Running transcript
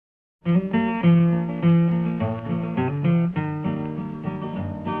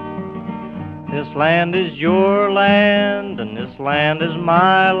This land is your land, and this land is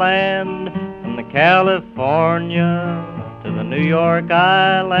my land, from the California to the New York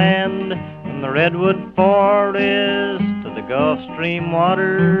Island, from the Redwood Forest to the Gulf Stream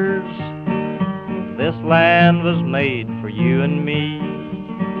waters. This land was made for you and me.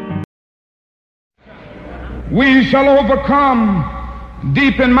 We shall overcome.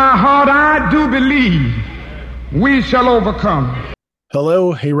 Deep in my heart, I do believe we shall overcome.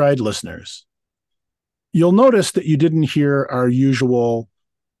 Hello, Hayride listeners. You'll notice that you didn't hear our usual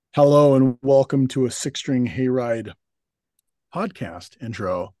hello and welcome to a six-string Hayride podcast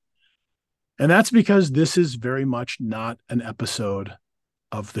intro. And that's because this is very much not an episode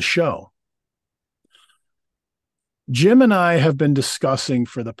of the show. Jim and I have been discussing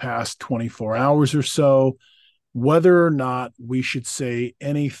for the past 24 hours or so whether or not we should say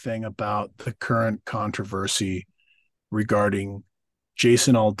anything about the current controversy regarding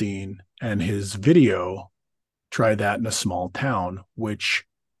Jason Aldean and his video, Try That in a Small Town, which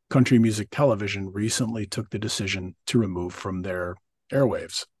Country Music Television recently took the decision to remove from their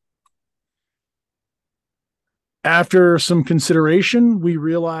airwaves. After some consideration, we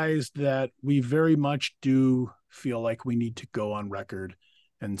realized that we very much do feel like we need to go on record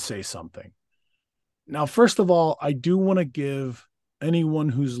and say something. Now, first of all, I do want to give anyone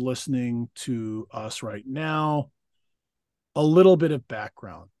who's listening to us right now a little bit of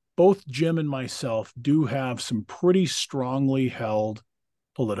background. Both Jim and myself do have some pretty strongly held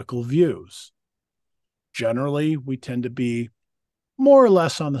political views. Generally, we tend to be more or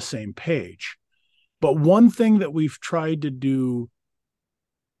less on the same page. But one thing that we've tried to do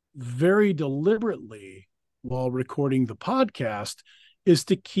very deliberately while recording the podcast is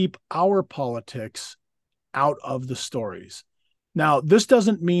to keep our politics out of the stories. Now, this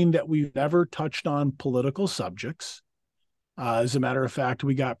doesn't mean that we've never touched on political subjects. As a matter of fact,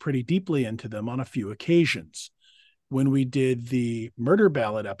 we got pretty deeply into them on a few occasions. When we did the Murder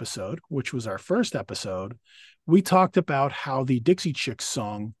Ballad episode, which was our first episode, we talked about how the Dixie Chicks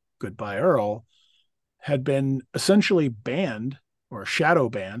song, Goodbye Earl, had been essentially banned or shadow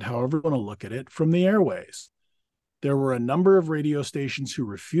banned, however you want to look at it, from the airways. There were a number of radio stations who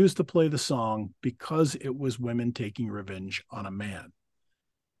refused to play the song because it was women taking revenge on a man.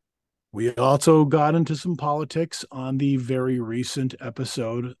 We also got into some politics on the very recent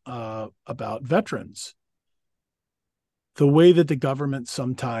episode about veterans. The way that the government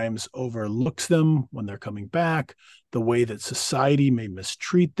sometimes overlooks them when they're coming back, the way that society may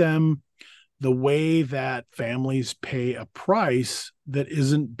mistreat them, the way that families pay a price that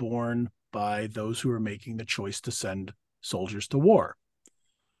isn't borne by those who are making the choice to send soldiers to war.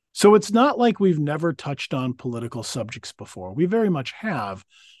 So it's not like we've never touched on political subjects before. We very much have,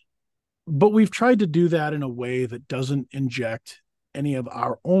 but we've tried to do that in a way that doesn't inject any of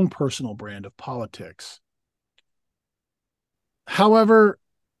our own personal brand of politics. However,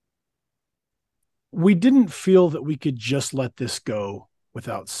 we didn't feel that we could just let this go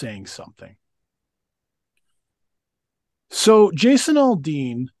without saying something. So Jason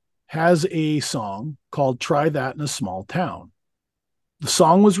Aldean has a song called Try That in a Small Town. The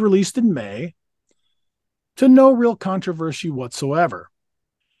song was released in May to no real controversy whatsoever.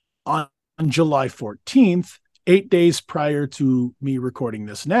 On July 14th, 8 days prior to me recording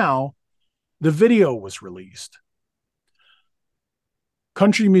this now, the video was released.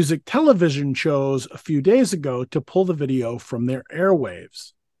 Country Music Television chose a few days ago to pull the video from their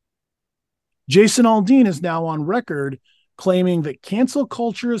airwaves. Jason Aldean is now on record claiming that cancel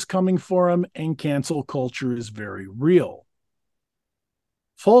culture is coming for him and cancel culture is very real.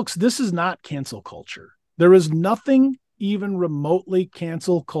 Folks, this is not cancel culture. There is nothing even remotely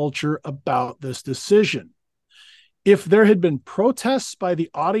cancel culture about this decision. If there had been protests by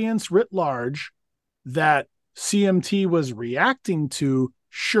the audience writ large that CMT was reacting to,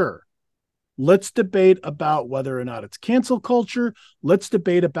 sure. Let's debate about whether or not it's cancel culture. Let's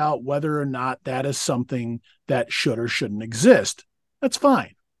debate about whether or not that is something that should or shouldn't exist. That's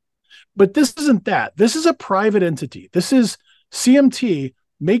fine. But this isn't that. This is a private entity. This is CMT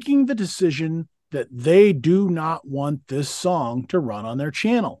making the decision that they do not want this song to run on their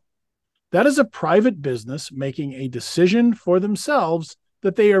channel. That is a private business making a decision for themselves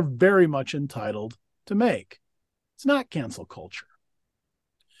that they are very much entitled to make. It's not cancel culture.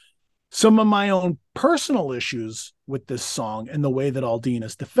 Some of my own personal issues with this song and the way that Aldean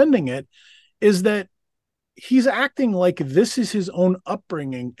is defending it is that he's acting like this is his own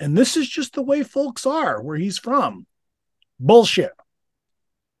upbringing and this is just the way folks are where he's from. Bullshit.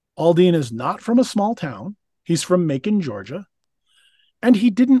 Aldean is not from a small town. He's from Macon, Georgia. And he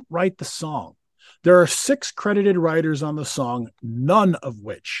didn't write the song. There are 6 credited writers on the song, none of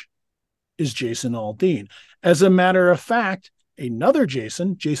which is Jason Aldean. As a matter of fact, another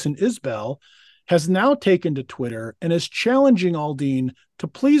Jason Isbell, has now taken to Twitter and is challenging Aldean to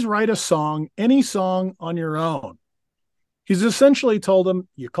please write a song, any song on your own. He's essentially told him,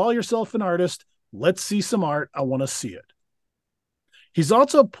 you call yourself an artist, let's see some art, I want to see it. He's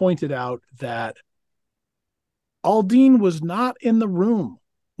also pointed out that Aldean was not in the room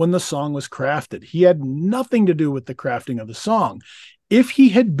when the song was crafted. He had nothing to do with the crafting of the song. If he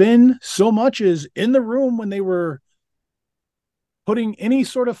had been so much as in the room when they were putting any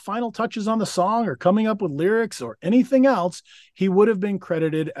sort of final touches on the song or coming up with lyrics or anything else, he would have been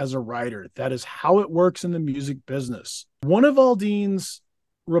credited as a writer. That is how it works in the music business. One of Aldean's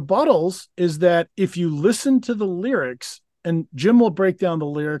rebuttals is that if you listen to the lyrics, and Jim will break down the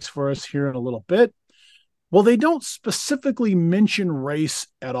lyrics for us here in a little bit, well, they don't specifically mention race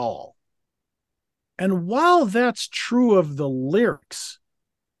at all. And while that's true of the lyrics,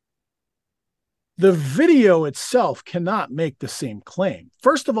 the video itself cannot make the same claim.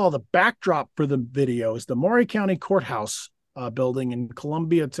 First of all, the backdrop for the video is the Maury County Courthouse building in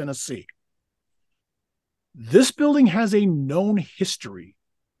Columbia, Tennessee. This building has a known history.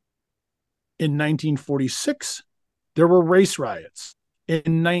 In 1946, there were race riots.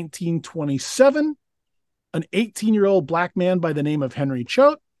 In 1927, an 18-year-old black man by the name of Henry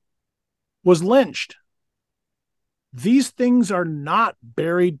Choate was lynched. These things are not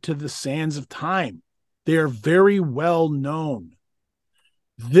buried to the sands of time. They are very well known.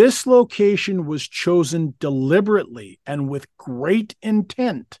 This location was chosen deliberately and with great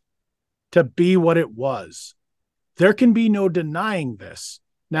intent to be what it was. There can be no denying this.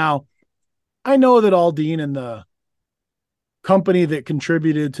 Now, I know that Aldean and the company that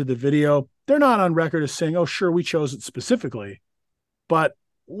contributed to the video, they're not on record as saying, oh, sure, we chose it specifically. But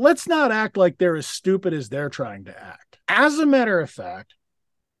let's not act like they're as stupid as they're trying to act. As a matter of fact,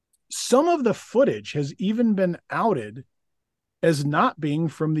 some of the footage has even been outed as not being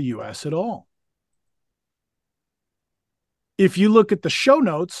from the US at all. If you look at the show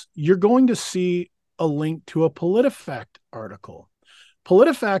notes, you're going to see a link to a PolitiFact article.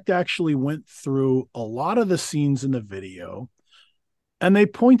 PolitiFact actually went through a lot of the scenes in the video, and they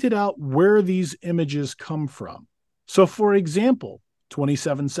pointed out where these images come from. So, for example,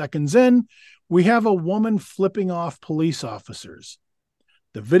 27 seconds in, we have a woman flipping off police officers.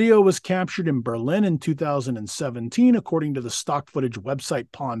 The video was captured in Berlin in 2017, according to the stock footage website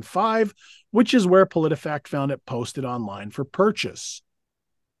Pond5, which is where PolitiFact found it posted online for purchase.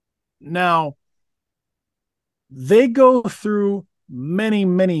 Now, they go through many,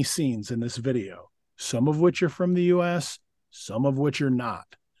 many scenes in this video, some of which are from the US, some of which are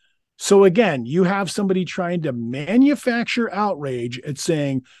not. So again, you have somebody trying to manufacture outrage at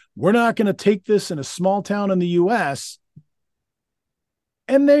saying, we're not going to take this in a small town in the US.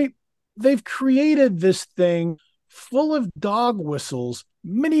 And they've created this thing full of dog whistles,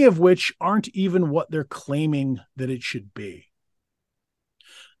 many of which aren't even what they're claiming that it should be.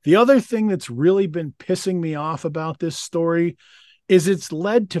 The other thing that's really been pissing me off about this story is it's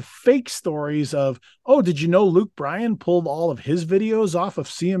led to fake stories of, oh, did you know Luke Bryan pulled all of his videos off of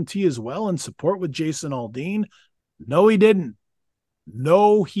CMT as well in support with Jason Aldean? No, he didn't.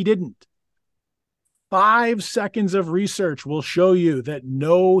 No, he didn't. 5 seconds of research will show you that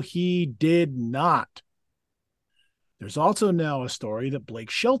no, he did not. There's also now a story that Blake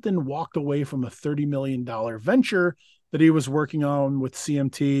Shelton walked away from a $30 million venture that he was working on with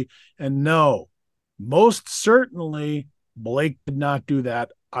CMT. And no, most certainly Blake did not do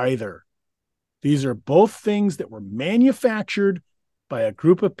that either. These are both things that were manufactured by a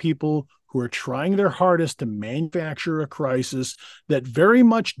group of people who are trying their hardest to manufacture a crisis that very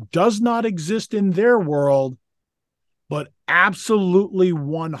much does not exist in their world, but absolutely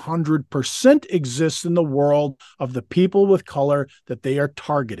 100% exists in the world of the people with color that they are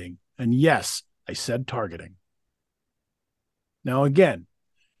targeting. And yes, I said targeting. Now, again,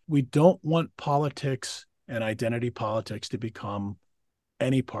 we don't want politics and identity politics to become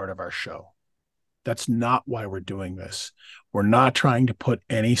any part of our show. That's not why we're doing this. We're not trying to put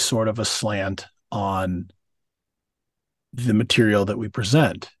any sort of a slant on the material that we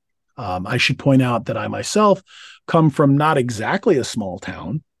present. I should point out that I myself come from not exactly a small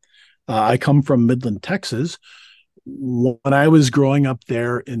town. I come from Midland, Texas. When I was growing up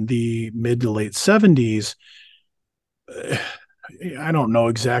there in the mid to late 70s, I don't know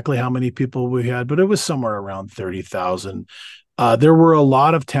exactly how many people we had, but it was somewhere around 30,000. There were a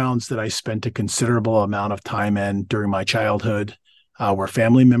lot of towns that I spent a considerable amount of time in during my childhood, where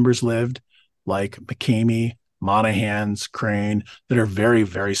family members lived, like McCamey, Monahans, Crane, that are very,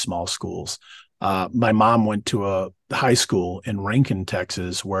 very small schools. My mom went to a high school in Rankin,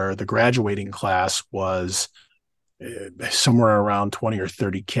 Texas, where the graduating class was somewhere around 20 or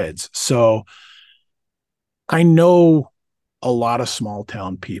 30 kids. So I know a lot of small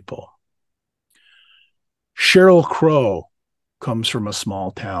town people. Sheryl Crow comes from a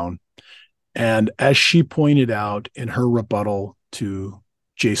small town. And as she pointed out in her rebuttal to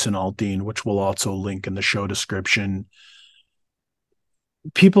Jason Aldean, which we'll also link in the show description,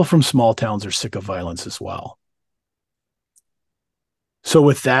 people from small towns are sick of violence as well. So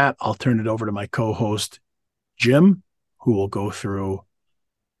with that, I'll turn it over to my co-host, Jim, who will go through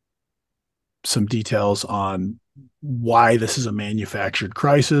some details on why this is a manufactured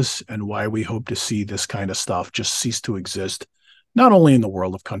crisis and why we hope to see this kind of stuff just cease to exist, not only in the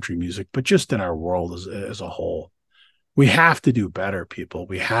world of country music, but just in our world as a whole. We have to do better, people.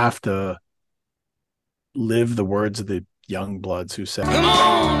 We have to live the words of the young bloods who said, "Come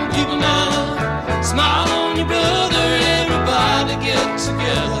on, people now, smile on your brother, everybody get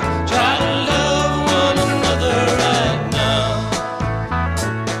together, try to love one another right now."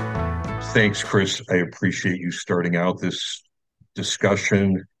 Thanks, Chris. I appreciate you starting out this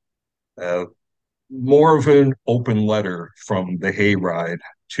discussion. More of an open letter from the Hayride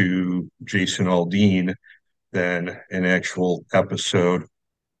to Jason Aldean than an actual episode.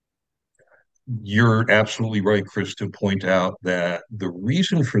 You're absolutely right, Chris, to point out that the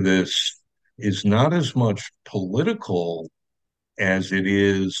reason for this is not as much political as it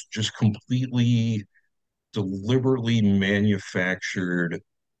is just completely deliberately manufactured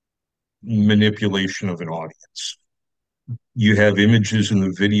manipulation of an audience. You have images in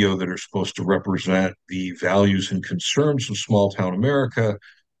the video that are supposed to represent the values and concerns of small town America,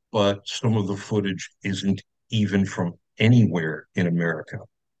 but some of the footage isn't even from anywhere in America.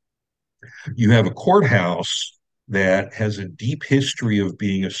 You have a courthouse that has a deep history of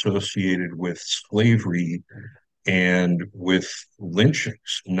being associated with slavery and with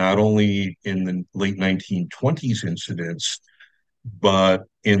lynchings, not only in the late 1920s incidents, but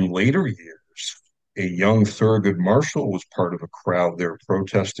in later years. A young Thurgood Marshall was part of a crowd there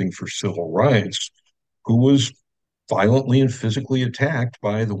protesting for civil rights, who was violently and physically attacked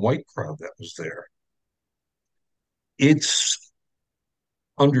by the white crowd that was there. It's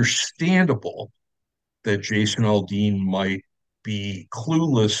understandable that Jason Aldean might be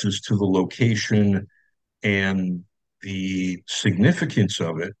clueless as to the location and the significance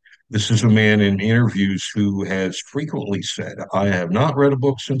of it. This is a man in interviews who has frequently said, "I have not read a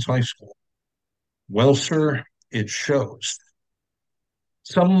book since high school." Well, sir, it shows.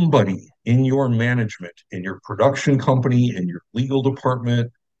 Somebody in your management, in your production company, in your legal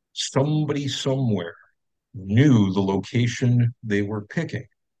department, somebody somewhere knew the location they were picking.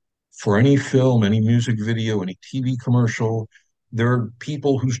 For any film, any music video, any TV commercial, there are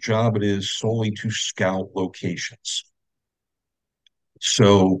people whose job it is solely to scout locations.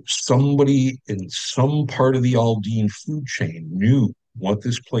 So somebody in some part of the Aldean food chain knew what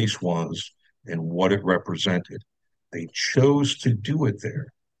this place was and what it represented. They chose to do it there.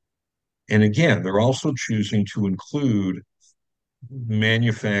 And again, they're also choosing to include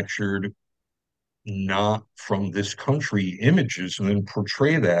manufactured, not from this country images and then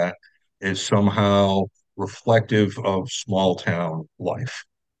portray that as somehow reflective of small town life.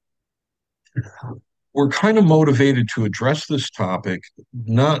 We're kind of motivated to address this topic,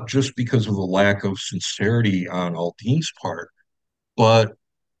 not just because of the lack of sincerity on Aldean's part, but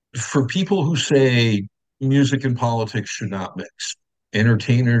for people who say music and politics should not mix,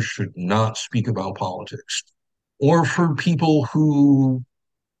 entertainers should not speak about politics, or for people who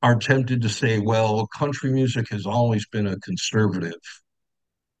are tempted to say, well, country music has always been a conservative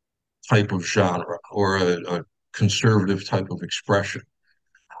type of genre or a conservative type of expression.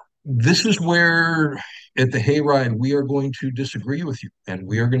 This is where at the Hayride, we are going to disagree with you, and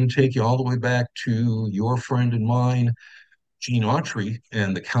we are going to take you all the way back to your friend and mine, Gene Autry,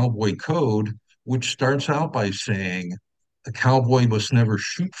 and the Cowboy Code, which starts out by saying the cowboy must never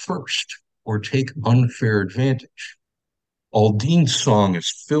shoot first or take unfair advantage. Aldean's song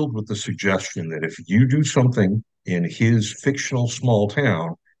is filled with the suggestion that if you do something in his fictional small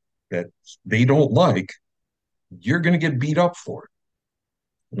town that they don't like, you're going to get beat up for it.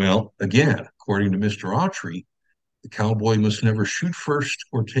 Well, again, according to Mr. Autry, the cowboy must never shoot first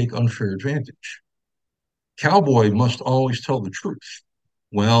or take unfair advantage. Cowboy must always tell the truth.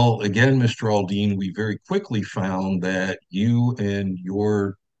 Well, again, Mr. Aldean, we very quickly found that you and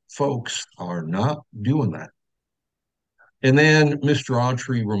your folks are not doing that. And then Mr.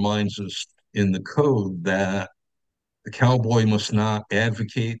 Autry reminds us in the code that The cowboy must not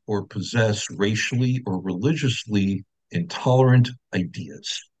advocate or possess racially or religiously intolerant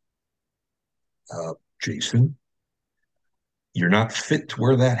ideas. Jason, you're not fit to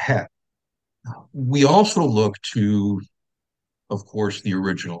wear that hat. We also look to, of course, the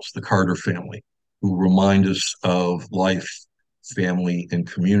originals, the Carter family, who remind us of life, family,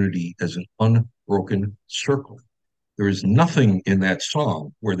 and community as an unbroken circle. There is nothing in that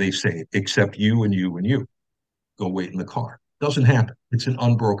song where they say, except you and you and you. Go wait in the car. Doesn't happen. It's an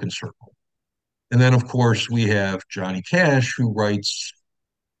unbroken circle. And then, of course, we have Johnny Cash, who writes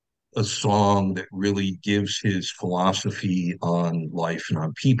a song that really gives his philosophy on life and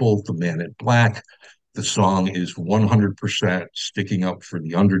on people, The Man in Black. The song is 100% sticking up for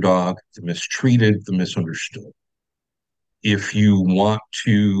the underdog, the mistreated, the misunderstood. If you want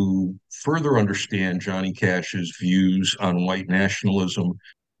to further understand Johnny Cash's views on white nationalism,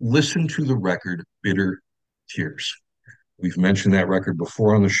 listen to the record Bitter Tears. We've mentioned that record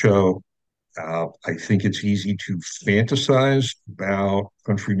before on the show. I think it's easy to fantasize about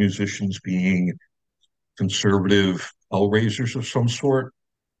country musicians being conservative hellraisers of some sort.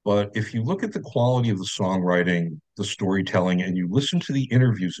 But if you look at the quality of the songwriting, the storytelling, and you listen to the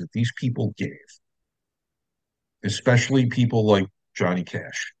interviews that these people gave, especially people like Johnny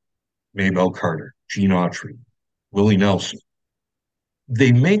Cash, Maybelle Carter, Gene Autry, Willie Nelson,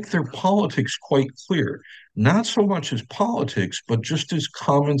 they make their politics quite clear, not so much as politics, but just as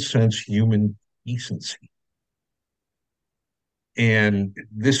common sense human decency. And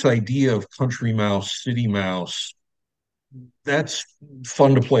this idea of country mouse, city mouse, that's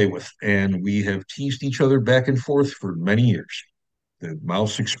fun to play with. And we have teased each other back and forth for many years. The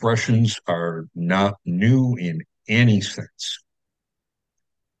mouse expressions are not new in any sense.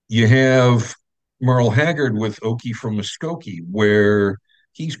 You have Merle Haggard with Okie from Muskogee, where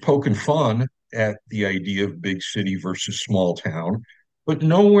he's poking fun at the idea of big city versus small town, but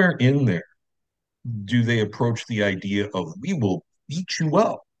nowhere in there do they approach the idea of we will beat you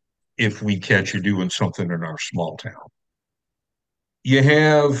up if we catch you doing something in our small town. You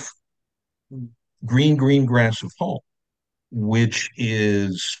have Green Green Grass of Home, which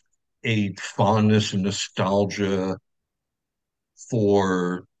is a fondness and nostalgia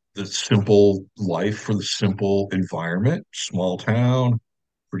for the simple life, for the simple environment, small town,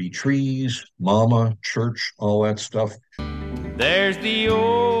 pretty trees, mama, church, all that stuff. There's the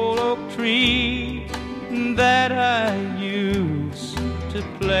old oak tree that I used to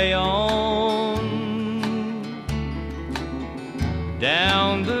play on.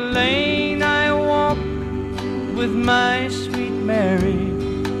 Down the lane I walk with my sweet Mary,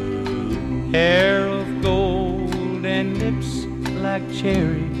 hair of gold and lips like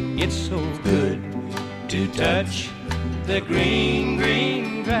cherry. It's so good to touch the green,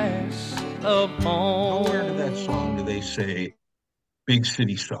 green grass of home. Nowhere in that song do they say big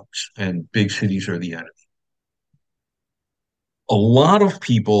city sucks and big cities are the enemy. A lot of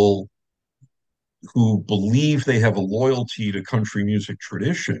people who believe they have a loyalty to country music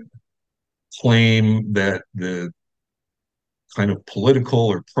tradition claim that the kind of political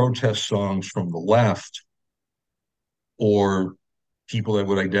or protest songs from the left or people that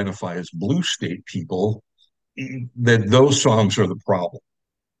would identify as blue state people, that those songs are the problem.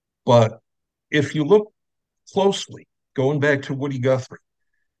 But if you look closely, going back to Woody Guthrie,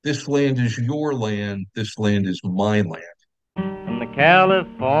 this land is your land, this land is my land. From the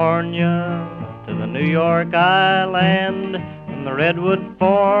California to the New York Island, from the redwood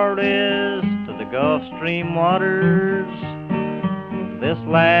forest to the Gulf Stream waters, this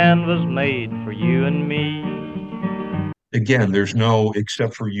land was made for you and me. Again, there's no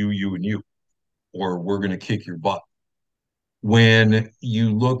except for you, you, and you, or we're going to kick your butt. When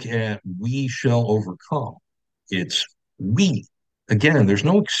you look at We Shall Overcome, it's we. Again, there's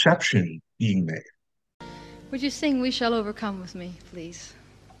no exception being made. Would you sing We Shall Overcome with me, please?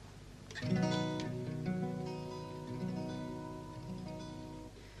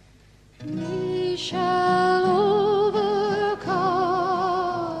 We shall overcome.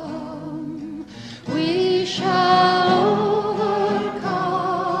 We shall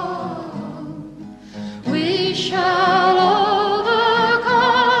overcome. We shall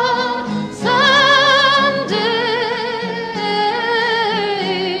overcome someday.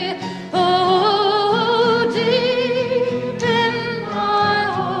 Oh, deep in my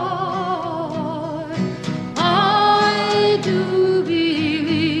heart, I do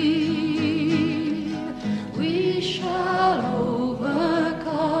believe we shall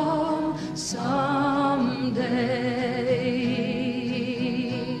overcome someday.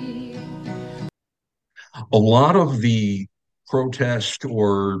 A lot of the protest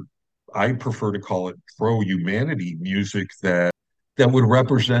or I prefer to call it pro-humanity music that would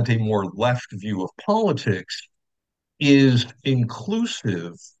represent a more left view of politics is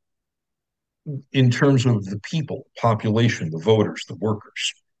inclusive in terms of the people, population, the voters, the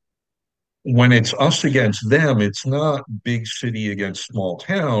workers. When it's us against them, it's not big city against small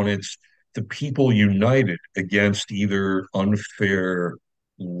town. It's the people united against either unfair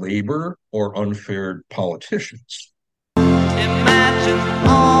labor or unfair politicians. Imagine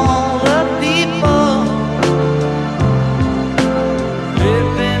all the people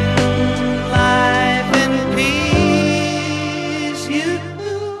living life in peace.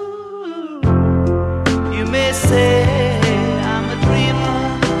 You may say I'm a dreamer,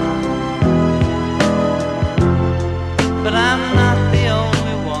 but I'm not the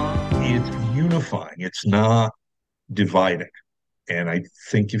only one. It's unifying, it's not dividing. And I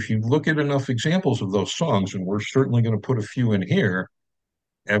think if you look at enough examples of those songs, and we're certainly going to put a few in here,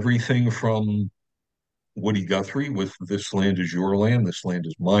 everything from Woody Guthrie with This Land Is Your Land, This Land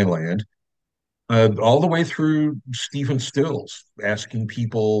Is My Land, all the way through Stephen Stills asking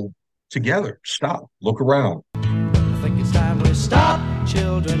people together, stop, look around. I think it's time we stop,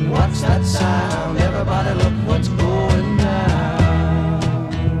 children. What's that sound? Everybody look what's going down.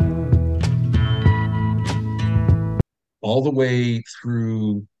 All the way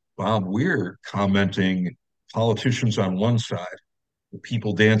through Bob Weir commenting politicians on one side, the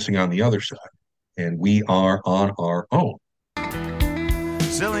people dancing on the other side, and we are on our own.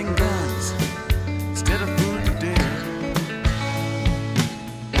 Selling guns instead of food today.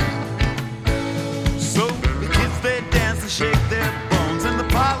 So the kids they dance and shake their bones, and the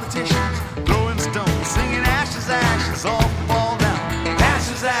politicians throwing stones, singing ashes, ashes, all fall down.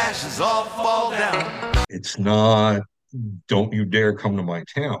 Ashes, ashes, all fall down. It's not, don't you dare come to my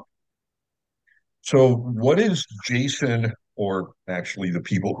town. So what is Jason, or actually the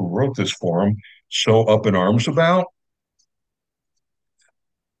people who wrote this for him, so up in arms about?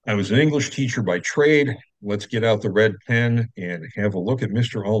 I was an English teacher by trade. Let's get out the red pen and have a look at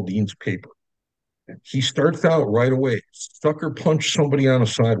Mr. Aldean's paper. He starts out right away. Sucker punch somebody on a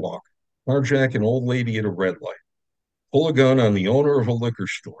sidewalk. Carjack an old lady at a red light. Pull a gun on the owner of a liquor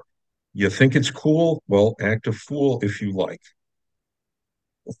store. You think it's cool? Well, act a fool if you like.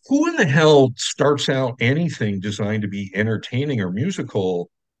 Who in the hell starts out anything designed to be entertaining or musical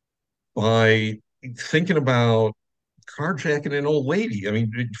by thinking about carjacking an old lady? I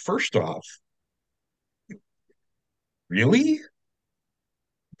mean, first off, really?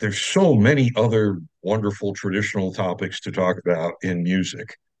 There's so many other wonderful traditional topics to talk about in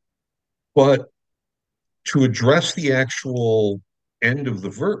music. But to address the actual end of the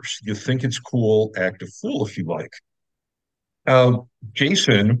verse, you think it's cool, act a fool if you like.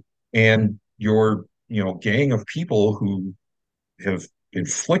 Jason and your, gang of people who have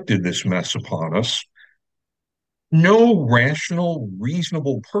inflicted this mess upon us, no rational,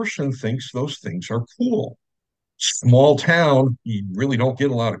 reasonable person thinks those things are cool. Small town, you really don't get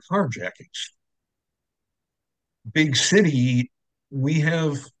a lot of carjackings. Big city, we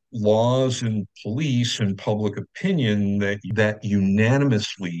have laws and police and public opinion that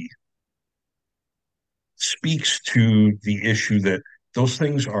unanimously speaks to the issue that those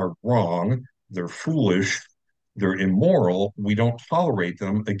things are wrong, they're foolish, they're immoral, we don't tolerate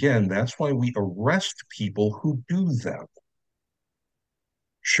them. Again, that's why we arrest people who do them.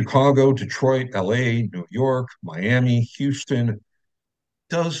 Chicago, Detroit, LA, New York, Miami, Houston,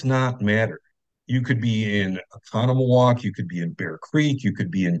 does not matter. You could be in Oconomowoc, you could be in Bear Creek, you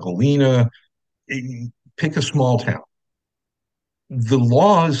could be in Galena. Pick a small town. The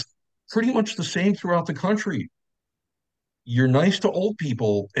law is pretty much the same throughout the country. You're nice to old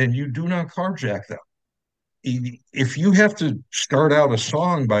people and you do not carjack them. If you have to start out a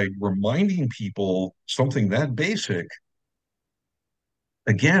song by reminding people something that basic,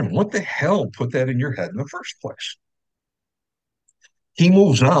 again, what the hell put that in your head in the first place? He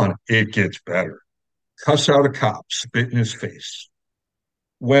moves on. It gets better. Cuss out a cop, spit in his face.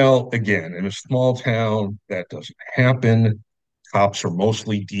 Well, again, in a small town, that doesn't happen. Cops are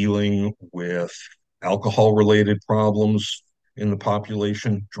mostly dealing with alcohol-related problems in the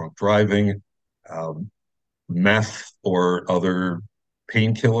population, drunk driving, meth or other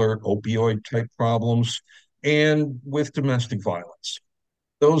painkiller, opioid type problems, and with domestic violence.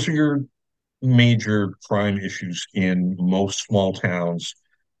 Those are your major crime issues in most small towns,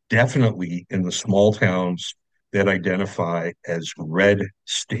 definitely in the small towns that identify as red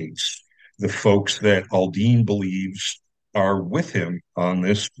states, the folks that Aldean believes are with him on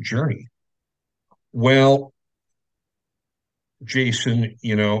this journey. Well, Jason,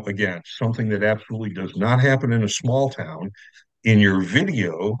 again, something that absolutely does not happen in a small town In your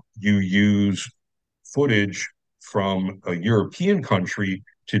video, you use footage from a European country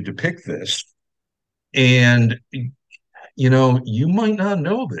to depict this. And, you might not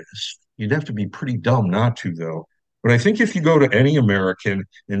know this. You'd have to be pretty dumb not to, though. But I think if you go to any American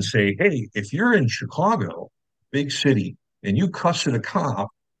and say, hey, if you're in Chicago, big city, and you cuss at a cop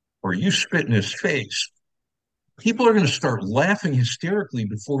or you spit in his face, people are going to start laughing hysterically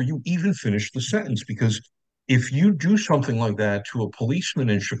before you even finish the sentence. Because if you do something like that to a policeman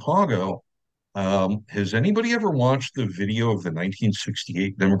in Chicago, has anybody ever watched the video of the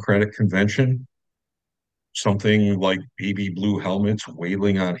 1968 Democratic Convention? Something like baby blue helmets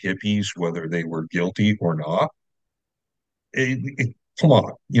wailing on hippies, whether they were guilty or not. Come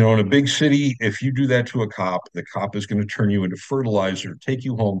on, in a big city, if you do that to a cop, the cop is going to turn you into fertilizer, take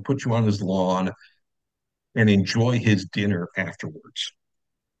you home, put you on his lawn, and enjoy his dinner afterwards.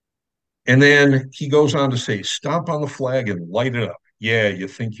 And then he goes on to say, stomp on the flag and light it up. Yeah, you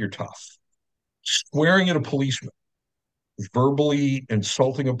think you're tough. Swearing at a policeman, verbally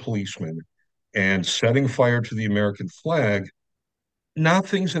insulting a policeman, and setting fire to the American flag, not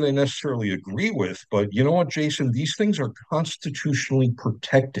things that I necessarily agree with, but you know what, Jason? These things are constitutionally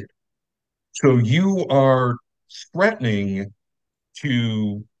protected. So you are threatening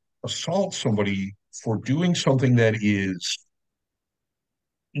to assault somebody for doing something that is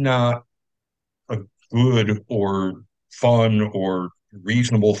not a good or fun or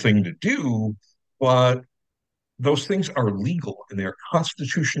reasonable thing to do, but those things are legal and they're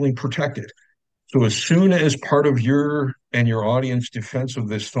constitutionally protected. So as soon as part of your and your audience defense of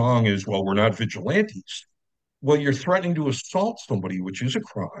this song is, well, we're not vigilantes, well, you're threatening to assault somebody, which is a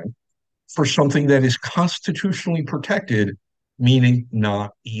crime, for something that is constitutionally protected, meaning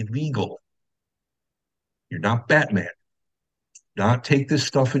not illegal. You're not Batman. Not take this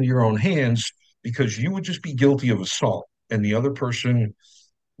stuff into your own hands because you would just be guilty of assault and the other person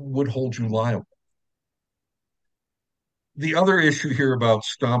would hold you liable. The other issue here about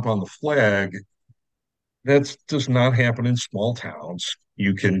stomp on the flag, that does not happen in small towns.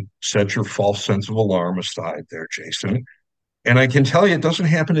 You can set your false sense of alarm aside there, Jason. And I can tell you it doesn't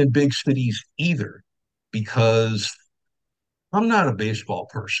happen in big cities either, because I'm not a baseball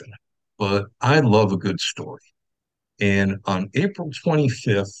person, but I love a good story. And on April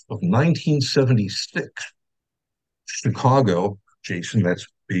 25th of 1976, Chicago, Jason, that's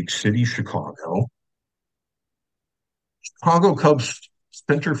big city Chicago, Chicago Cubs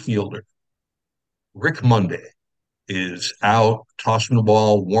center fielder Rick Monday is out tossing the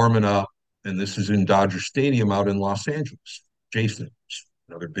ball, warming up, and this is in Dodger Stadium out in Los Angeles. Jason,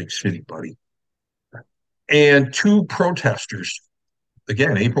 another big city, buddy. And two protesters,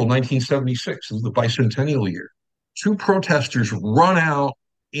 again, April 1976, this is the bicentennial year. Two protesters run out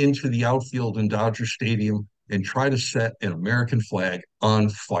into the outfield in Dodger Stadium and try to set an American flag on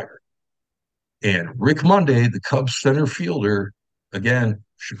fire. And Rick Monday, the Cubs center fielder, again,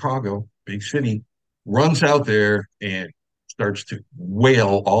 Chicago, big city, runs out there and starts to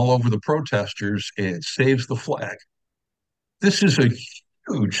wail all over the protesters and saves the flag. This is a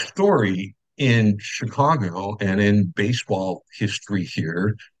huge story in Chicago and in baseball history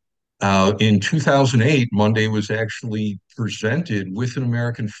here. In 2008, Monday was actually presented with an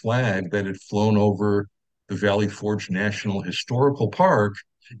American flag that had flown over the Valley Forge National Historical Park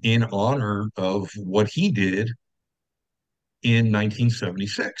in honor of what he did in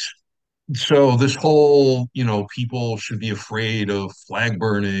 1976. So this whole, people should be afraid of flag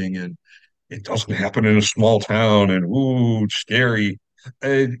burning and it doesn't happen in a small town and ooh, it's scary.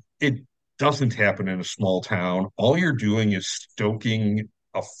 It doesn't happen in a small town. All you're doing is stoking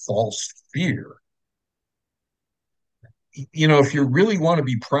a false fear. If you really want to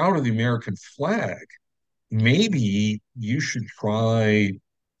be proud of the American flag, maybe you should try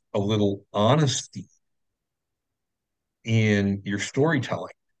a little honesty in your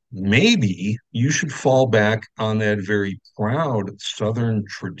storytelling. Maybe you should fall back on that very proud Southern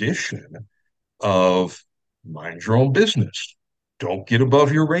tradition of mind your own business. Don't get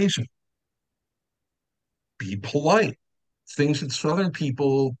above your raisin. Be polite. Things that Southern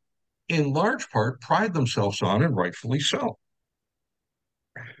people, in large part, pride themselves on, and rightfully so.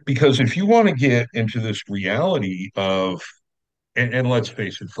 Because if you want to get into this reality of, and let's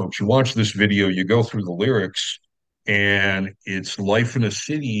face it, folks, you watch this video, you go through the lyrics, and it's life in a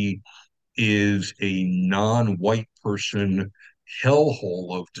city is a non-white person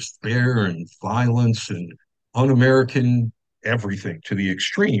hellhole of despair and violence and un-American everything to the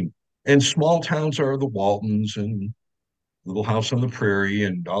extreme. And small towns are the Waltons and Little House on the Prairie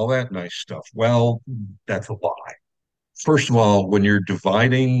and all that nice stuff. Well, that's a lie. First of all, when you're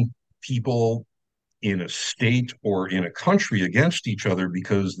dividing people in a state or in a country against each other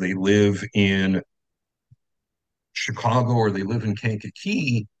because they live in Chicago or they live in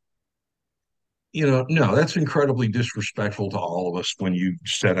Kankakee, no, that's incredibly disrespectful to all of us when you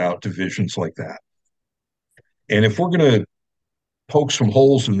set out divisions like that. And if we're going to poke some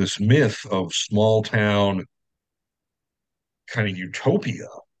holes in this myth of small town kind of utopia,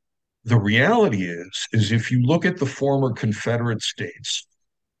 the reality is if you look at the former Confederate states,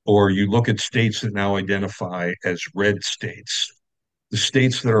 or you look at states that now identify as red states, the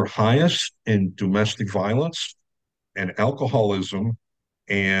states that are highest in domestic violence and alcoholism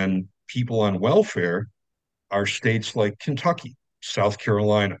and people on welfare are states like Kentucky, South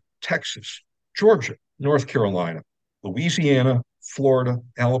Carolina, Texas, Georgia, North Carolina, Louisiana, Florida,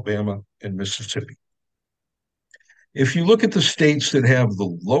 Alabama, and Mississippi. If you look at the states that have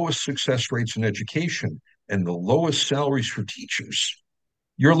the lowest success rates in education and the lowest salaries for teachers,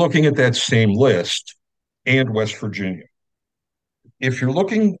 you're looking at that same list and West Virginia. If you're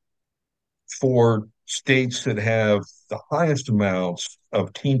looking for states that have the highest amounts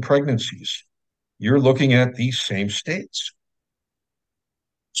of teen pregnancies, you're looking at these same states.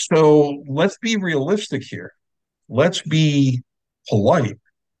 So let's be realistic here. Let's be polite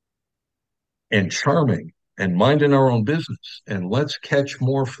and charming and minding our own business. And let's catch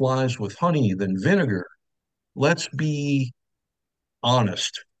more flies with honey than vinegar. Let's be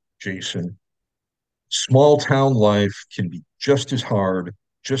honest, Jason. Small town life can be just as hard,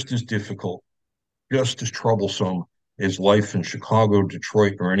 just as difficult, just as troublesome as life in Chicago,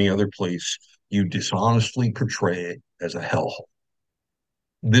 Detroit, or any other place you dishonestly portray as a hellhole.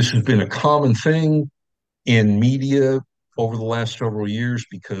 This has been a common thing in media over the last several years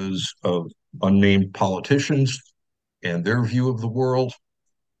because of unnamed politicians and their view of the world.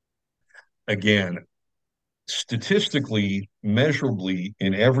 Again, statistically, measurably,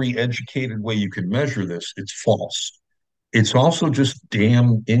 in every educated way you can measure this, it's false. It's also just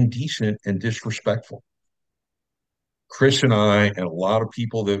damn indecent and disrespectful. Chris and I, and a lot of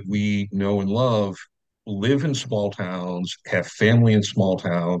people that we know and love, live in small towns, have family in small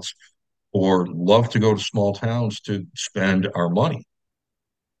towns, or love to go to small towns to spend our money.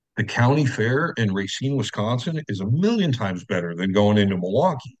 The county fair in Racine, Wisconsin is a million times better than going into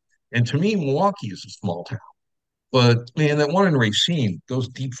Milwaukee. And to me, Milwaukee is a small town. But man, that one in Racine, those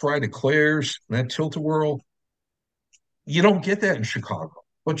deep fried eclairs, that tilt-a-whirl, you don't get that in Chicago.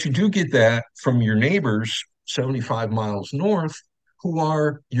 But you do get that from your neighbors 75 miles north, who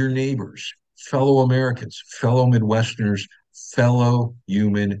are your neighbors, fellow Americans, fellow Midwesterners, fellow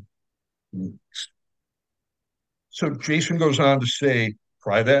human beings. So Jason goes on to say,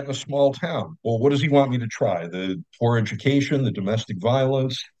 try that in a small town. Well, what does he want me to try? The poor education, the domestic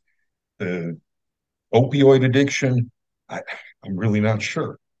violence, the opioid addiction? I'm really not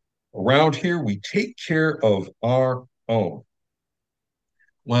sure. Around here, we take care of our own.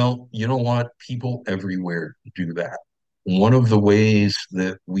 Well, you know what? People everywhere do that. One of the ways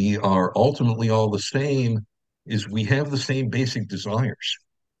that we are ultimately all the same is we have the same basic desires.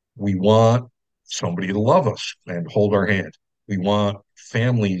 We want somebody to love us and hold our hand. We want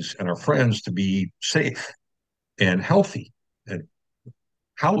families and our friends to be safe and healthy and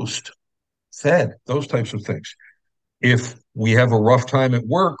housed, fed, those types of things. If we have a rough time at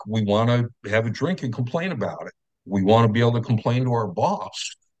work, we want to have a drink and complain about it. We want to be able to complain to our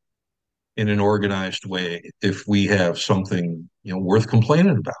boss in an organized way if we have something, worth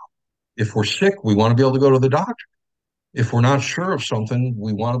complaining about. If we're sick, we want to be able to go to the doctor. If we're not sure of something,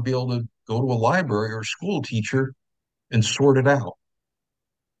 we want to be able to go to a library or a school teacher and sort it out.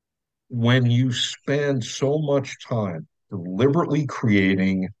 When you spend so much time deliberately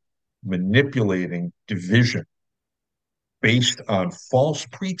creating, manipulating division based on false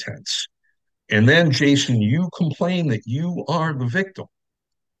pretense, and then, Jason, you complain that you are the victim,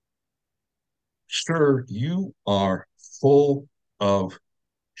 sir, you are full of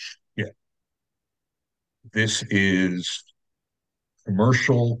shit. This is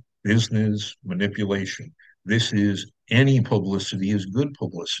commercial business manipulation. This is any publicity is good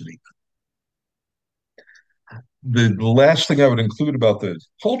publicity. The last thing I would include about the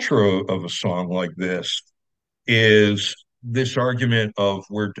culture of a song like this is this argument of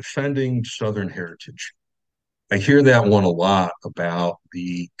we're defending Southern heritage. I hear that one a lot about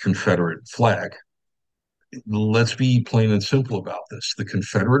the Confederate flag. Let's be plain and simple about this. The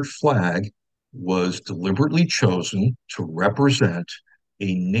Confederate flag was deliberately chosen to represent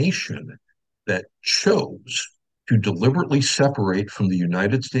a nation that chose to deliberately separate from the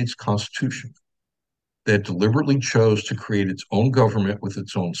United States Constitution, that deliberately chose to create its own government with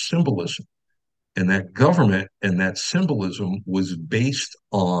its own symbolism. And that government and that symbolism was based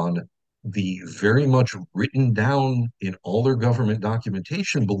on the very much written down in all their government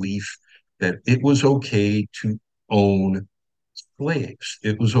documentation belief that it was okay to own slaves.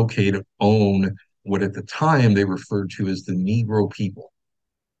 It was okay to own what at the time they referred to as the Negro people.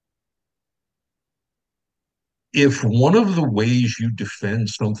 If one of the ways you defend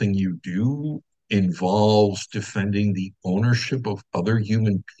something you do involves defending the ownership of other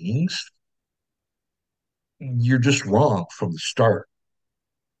human beings, you're just wrong from the start.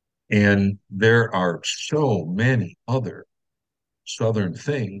 And there are so many other Southern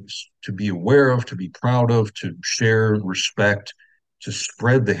things to be aware of, to be proud of, to share, respect, to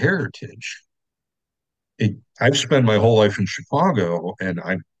spread the heritage. I've spent my whole life in Chicago, and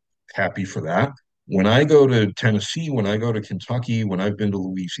I'm happy for that. When I go to Tennessee, when I go to Kentucky, when I've been to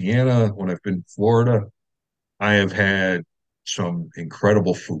Louisiana, when I've been to Florida, I have had some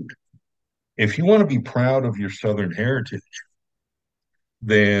incredible food. If you want to be proud of your Southern heritage,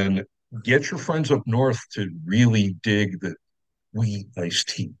 then get your friends up north to really dig the wheat iced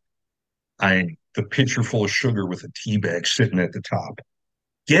tea. The pitcher full of sugar with a tea bag sitting at the top.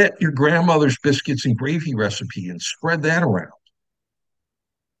 Get your grandmother's biscuits and gravy recipe and spread that around.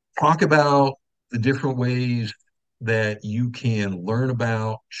 Talk about the different ways that you can learn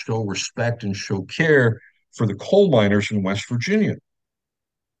about, show respect, and show care for the coal miners in West Virginia.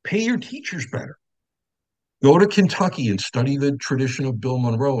 Pay your teachers better. Go to Kentucky and study the tradition of Bill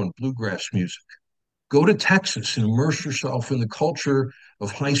Monroe and bluegrass music. Go to Texas and immerse yourself in the culture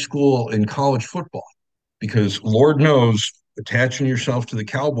of high school and college football, because Lord knows attaching yourself to the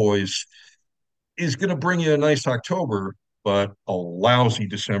Cowboys is going to bring you a nice October, but a lousy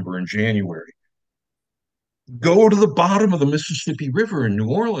December and January. Go to the bottom of the Mississippi River in New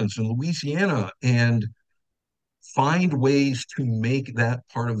Orleans and Louisiana and find ways to make that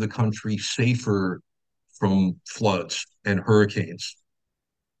part of the country safer from floods and hurricanes.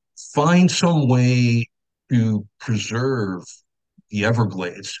 Find some way to preserve the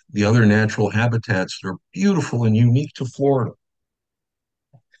Everglades, the other natural habitats that are beautiful and unique to Florida.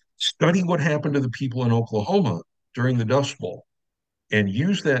 Study what happened to the people in Oklahoma during the Dust Bowl and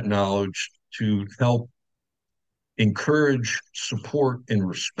use that knowledge to help encourage, support, and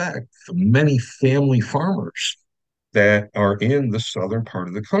respect the many family farmers that are in the southern part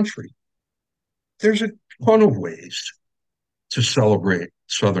of the country. There's a ton of ways to celebrate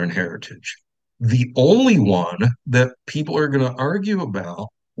Southern heritage. The only one that people are going to argue about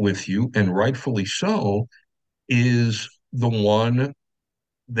with you, and rightfully so, is the one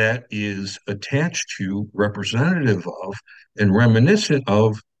that is attached to, representative of, and reminiscent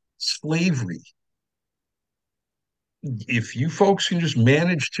of slavery. If you folks can just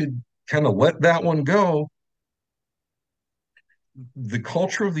manage to kind of let that one go, the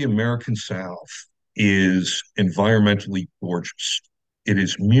culture of the American South is environmentally gorgeous. It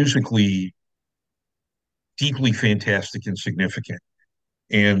is musically deeply fantastic and significant.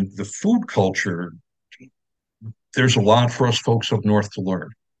 And the food culture, there's a lot for us folks up north to learn,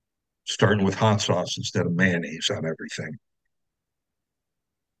 starting with hot sauce instead of mayonnaise on everything.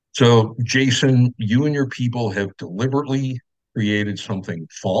 So, Jason, you and your people have deliberately created something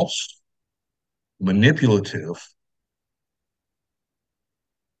false, manipulative,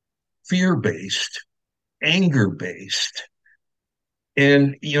 fear-based, anger-based.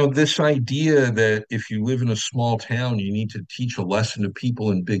 And, this idea that if you live in a small town, you need to teach a lesson to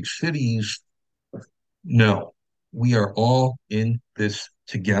people in big cities. No, we are all in this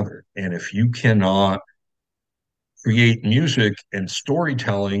together. And if you cannot create music and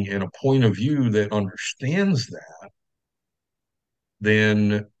storytelling and a point of view that understands that,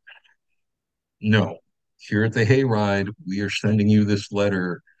 then no. Here at the Hayride, we are sending you this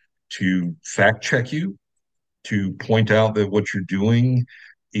letter to fact check you, to point out that what you're doing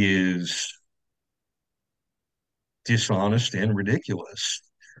is dishonest and ridiculous.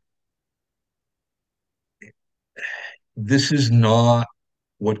 This is not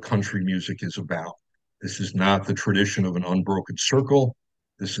what country music is about. This is not the tradition of an unbroken circle.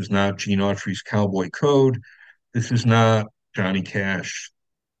 This is not Gene Autry's Cowboy Code. This is not Johnny Cash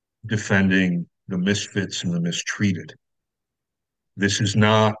defending the misfits and the mistreated. This is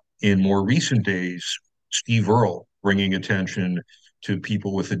not, in more recent days, Steve Earle bringing attention to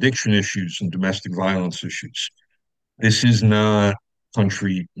people with addiction issues and domestic violence issues. This is not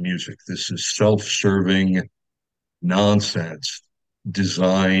country music. This is self-serving nonsense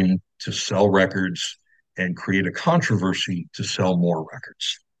designed to sell records and create a controversy to sell more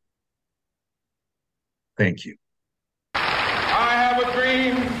records. Thank you. I have a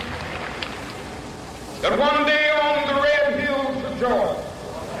dream that one day on the red hills of Georgia,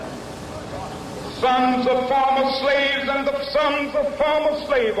 the sons of former slaves and the sons of former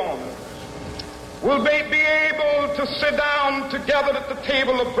slave owners will they be able to sit down together at the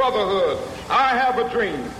table of brotherhood. I have a dream